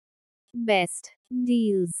Best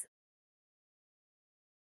deals.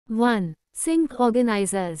 1. Sink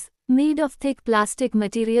organizers. Made of thick plastic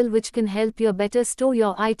material which can help you better store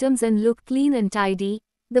your items and look clean and tidy.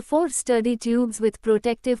 The 4 sturdy tubes with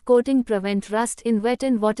protective coating prevent rust in wet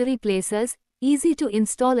and watery places. Easy to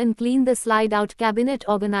install and clean. The slide-out cabinet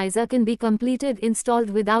organizer can be completed installed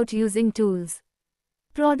without using tools.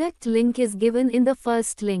 Product link is given in the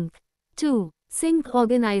first link. 2. Sink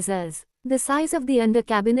organizers. The size of the under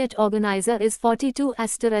cabinet organizer is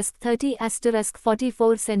 42*30*44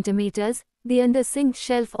 cm. The under sink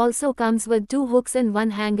shelf also comes with 2 hooks and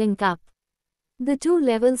 1 hanging cup. The 2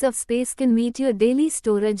 levels of space can meet your daily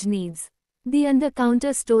storage needs. The under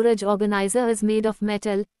counter storage organizer is made of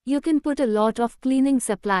metal. You can put a lot of cleaning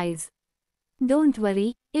supplies. Don't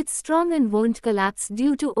worry, it's strong and won't collapse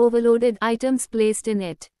due to overloaded items placed in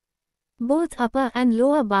it. Both upper and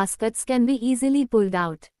lower baskets can be easily pulled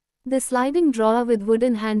out. The sliding drawer with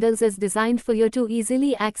wooden handles is designed for you to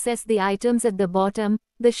easily access the items at the bottom.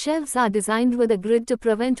 The shelves are designed with a grid to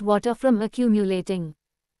prevent water from accumulating.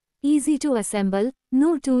 Easy to assemble,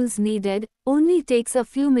 no tools needed, only takes a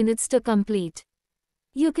few minutes to complete.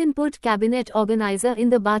 You can put cabinet organizer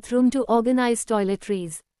in the bathroom to organize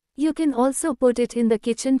toiletries. You can also put it in the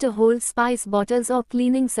kitchen to hold spice bottles or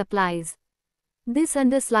cleaning supplies. This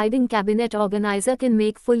under sliding cabinet organizer can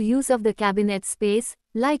make full use of the cabinet space,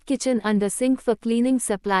 like kitchen under sink for cleaning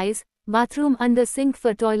supplies, bathroom under sink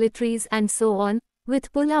for toiletries and so on.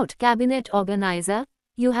 With pull-out cabinet organizer,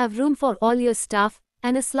 you have room for all your stuff,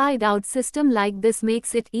 and a slide-out system like this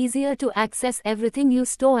makes it easier to access everything you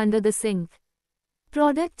store under the sink.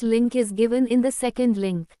 Product link is given in the second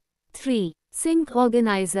link. 3. Sink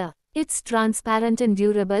organizer. It's transparent and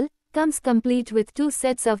durable, comes complete with 2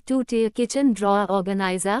 sets of 2-tier kitchen drawer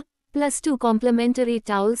organizer, plus 2 complementary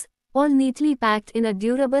towels, all neatly packed in a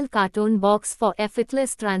durable carton box for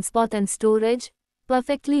effortless transport and storage,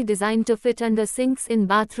 perfectly designed to fit under sinks in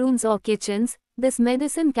bathrooms or kitchens. This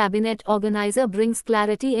medicine cabinet organizer brings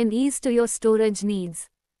clarity and ease to your storage needs.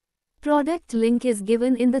 Product link is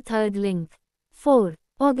given in the third link. 4.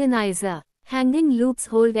 Organizer. Hanging loops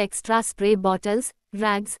hold extra spray bottles,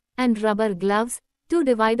 rags, and rubber gloves. 2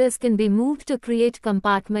 dividers can be moved to create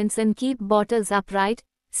compartments and keep bottles upright.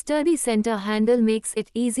 Sturdy center handle makes it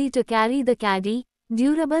easy to carry the caddy.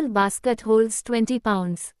 Durable basket holds 20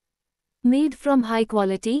 pounds. Made from high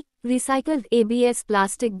quality, recycled ABS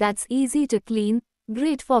plastic that's easy to clean,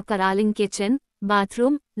 great for corralling kitchen,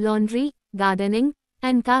 bathroom, laundry, gardening,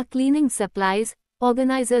 and car cleaning supplies.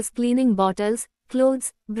 Organizers cleaning bottles,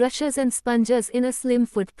 clothes, brushes and sponges in a slim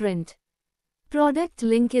footprint. Product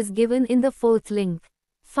link is given in the fourth link.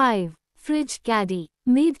 5. Fridge caddy.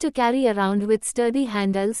 Made to carry around with sturdy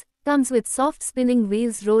handles, comes with soft spinning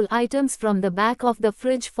wheels. Roll items from the back of the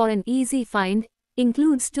fridge for an easy find.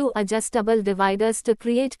 Includes 2 adjustable dividers to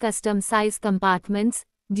create custom size compartments.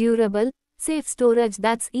 Durable, safe storage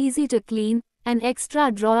that's easy to clean. An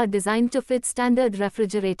extra drawer designed to fit standard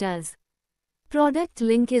refrigerators. Product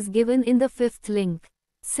link is given in the fifth link.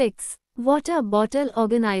 6. Water bottle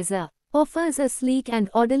organizer. Offers a sleek and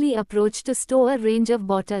orderly approach to store a range of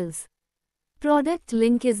bottles. Product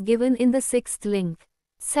link is given in the sixth link.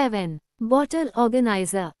 7. Bottle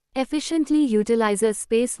organizer. Efficiently utilizes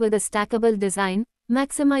space with a stackable design,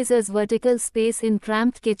 maximizes vertical space in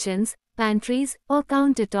cramped kitchens, pantries, or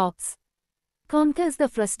countertops. Conquers the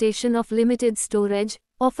frustration of limited storage,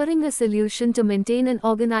 offering a solution to maintain an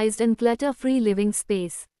organized and clutter-free living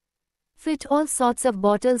space. Fit all sorts of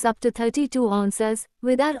bottles up to 32 ounces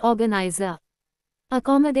with our organizer.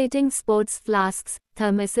 Accommodating sports flasks,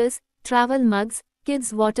 thermoses, travel mugs,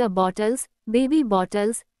 kids' water bottles, baby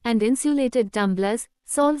bottles, and insulated tumblers,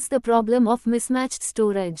 solves the problem of mismatched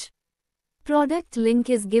storage. Product link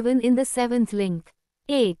is given in the seventh link.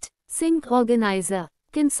 8. Sink organizer.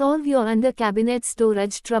 Can solve your under cabinet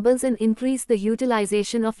storage troubles and increase the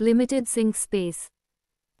utilization of limited sink space.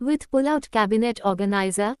 With pull-out cabinet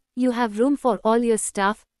organizer, you have room for all your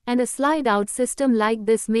stuff, and a slide-out system like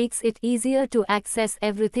this makes it easier to access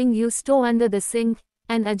everything you store under the sink.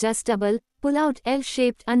 An adjustable, pull-out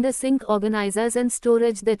L-shaped under-sink organizers and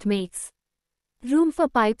storage that makes room for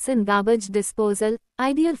pipes and garbage disposal,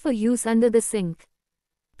 ideal for use under the sink.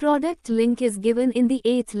 Product link is given in the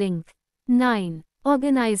 8th link. 9.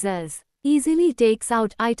 Organizers. Easily takes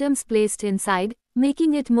out items placed inside,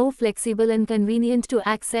 making it more flexible and convenient to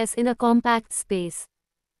access in a compact space.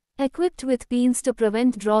 Equipped with pins to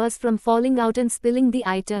prevent drawers from falling out and spilling the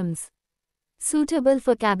items. Suitable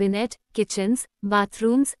for cabinet, kitchens,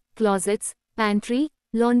 bathrooms, closets, pantry,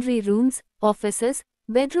 laundry rooms, offices,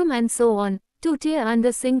 bedroom and so on. Two-tier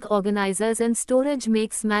under-sink organizers and storage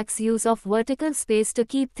makes max use of vertical space to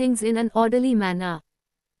keep things in an orderly manner.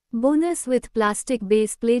 Bonus with plastic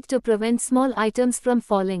base plate to prevent small items from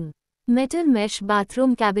falling. Metal mesh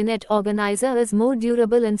bathroom cabinet organizer is more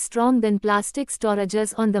durable and strong than plastic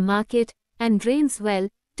storages on the market, and drains well.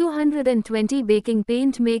 220 baking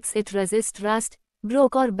paint makes it resist rust,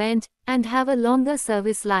 broke or bent, and have a longer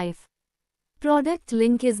service life. Product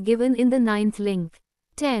link is given in the 9th link.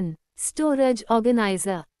 10. Storage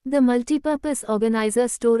organizer. The multipurpose organizer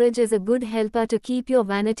storage is a good helper to keep your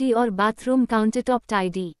vanity or bathroom countertop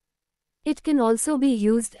tidy. It can also be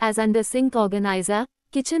used as under-sink organizer,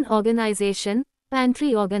 kitchen organization,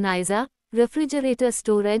 pantry organizer, refrigerator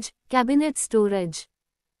storage, cabinet storage.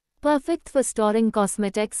 Perfect for storing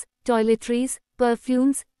cosmetics, toiletries,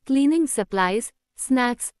 perfumes, cleaning supplies,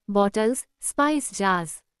 snacks, bottles, spice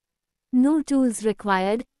jars. No tools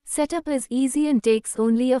required, setup is easy and takes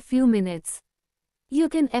only a few minutes. You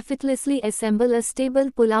can effortlessly assemble a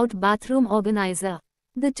stable pull-out bathroom organizer.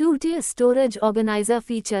 The two-tier storage organizer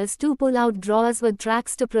features two pull-out drawers with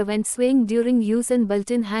tracks to prevent swaying during use, and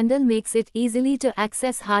built-in handle makes it easily to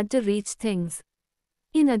access hard-to-reach things.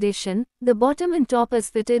 In addition, the bottom and top is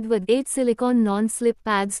fitted with 8 silicone non-slip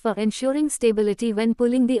pads for ensuring stability when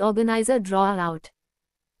pulling the organizer drawer out.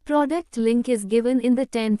 Product link is given in the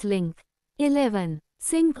 10th link. 11.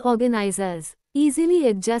 Sink organizers. Easily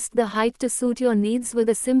adjust the height to suit your needs with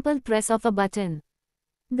a simple press of a button.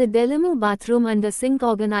 The Delimo bathroom under-sink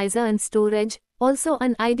organizer and storage, also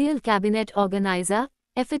an ideal cabinet organizer,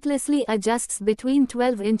 effortlessly adjusts between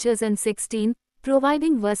 12 inches and 16,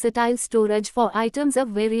 providing versatile storage for items of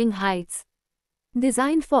varying heights.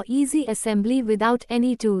 Designed for easy assembly without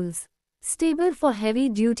any tools. Stable for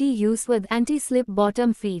heavy-duty use with anti-slip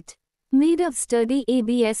bottom feet. Made of sturdy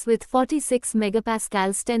ABS with 46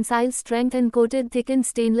 megapascals tensile strength and coated thickened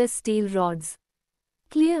stainless steel rods.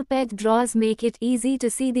 Clear peg drawers make it easy to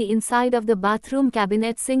see the inside of the bathroom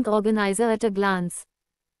cabinet sink organizer at a glance.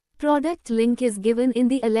 Product link is given in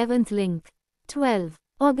the 11th link. 12.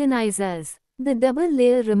 Organizers. The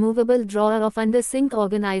double-layer removable drawer of under-sink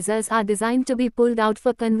organizers are designed to be pulled out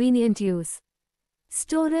for convenient use.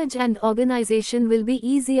 Storage and organization will be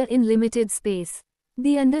easier in limited space.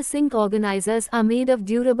 The under-sink organizers are made of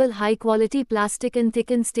durable high-quality plastic and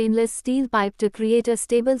thickened stainless steel pipe to create a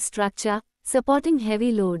stable structure, supporting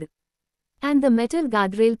heavy load. And the metal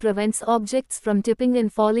guardrail prevents objects from tipping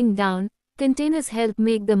and falling down. Containers help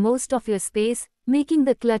make the most of your space, making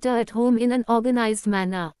the clutter at home in an organized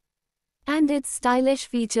manner. And its stylish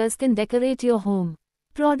features can decorate your home.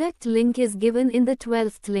 Product link is given in the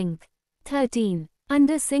 12th link. 13.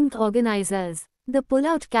 Under-sink organizers. The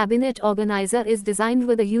pull-out cabinet organizer is designed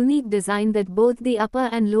with a unique design that both the upper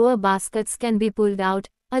and lower baskets can be pulled out,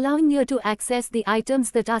 allowing you to access the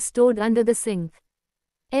items that are stored under the sink.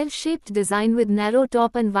 L-shaped design with narrow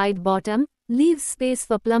top and wide bottom, leaves space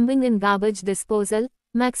for plumbing and garbage disposal,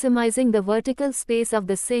 maximizing the vertical space of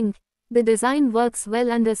the sink. The design works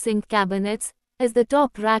well under sink cabinets, as the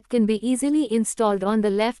top rack can be easily installed on the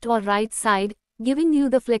left or right side, giving you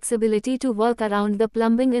the flexibility to work around the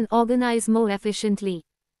plumbing and organize more efficiently.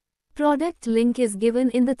 Product link is given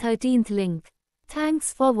in the 13th link.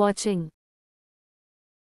 Thanks for watching.